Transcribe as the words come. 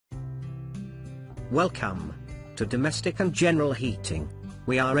Welcome to Domestic and General Heating.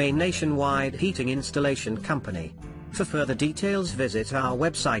 We are a nationwide heating installation company. For further details visit our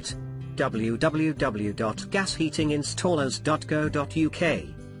website www.gasheatinginstallers.co.uk.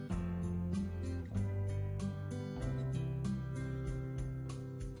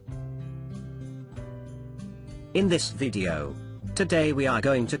 In this video, today we are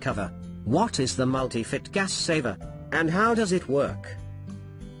going to cover what is the Multifit Gas Saver and how does it work.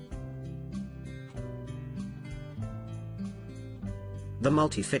 The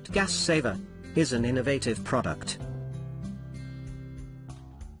Multifit Gas Saver is an innovative product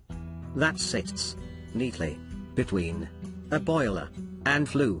that sits neatly between a boiler and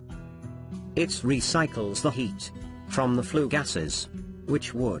flue. It recycles the heat from the flue gases,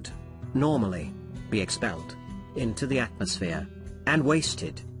 which would normally be expelled into the atmosphere and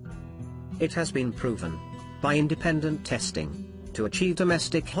wasted. It has been proven by independent testing to achieve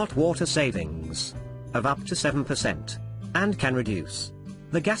domestic hot water savings of up to 7%, and can reduce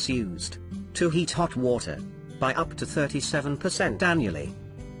the gas used to heat hot water by up to 37% annually.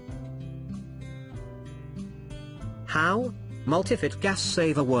 How Multifit Gas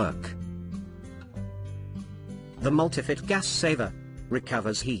Saver work? The Multifit Gas Saver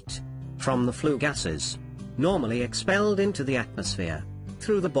recovers heat from the flue gases, normally expelled into the atmosphere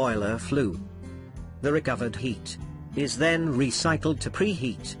through the boiler flue. The recovered heat is then recycled to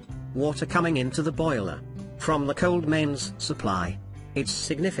preheat water coming into the boiler from the cold mains supply. It's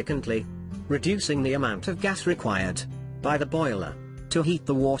significantly reducing the amount of gas required by the boiler to heat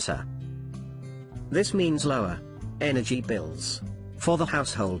the water. This means lower energy bills for the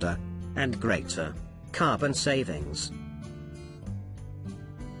householder and greater carbon savings.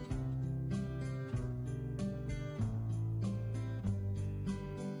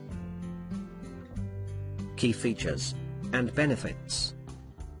 Key features and benefits.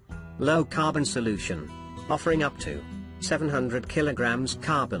 Low carbon solution, offering up to 700 kilograms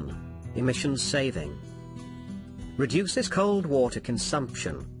carbon emissions saving. Reduces cold water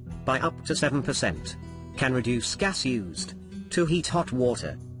consumption by up to 7%. Can reduce gas used to heat hot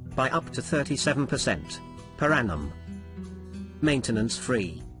water by up to 37% per annum. Maintenance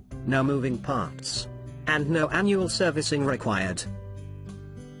free, no moving parts, and no annual servicing required.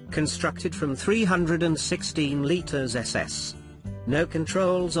 Constructed from 316 liters SS. No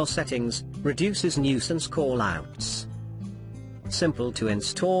controls or settings, reduces nuisance call-outs. Simple to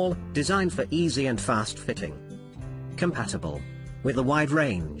install, designed for easy and fast fitting. Compatible with a wide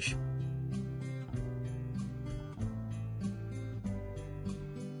range.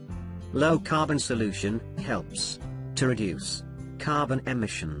 Low carbon solution helps to reduce carbon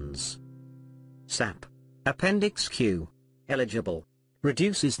emissions. SAP Appendix Q eligible.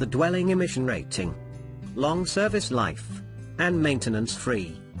 Reduces the dwelling emission rating. Long service life and maintenance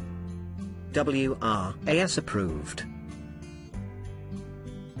free. WRAS approved.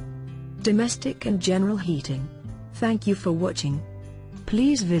 Domestic and General Heating. Thank you for watching.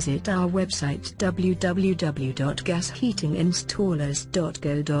 Please visit our website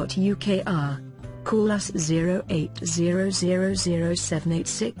www.gasheatinginstallers.co.uk. Call us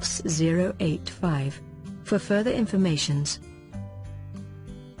 08000786085 for further informations.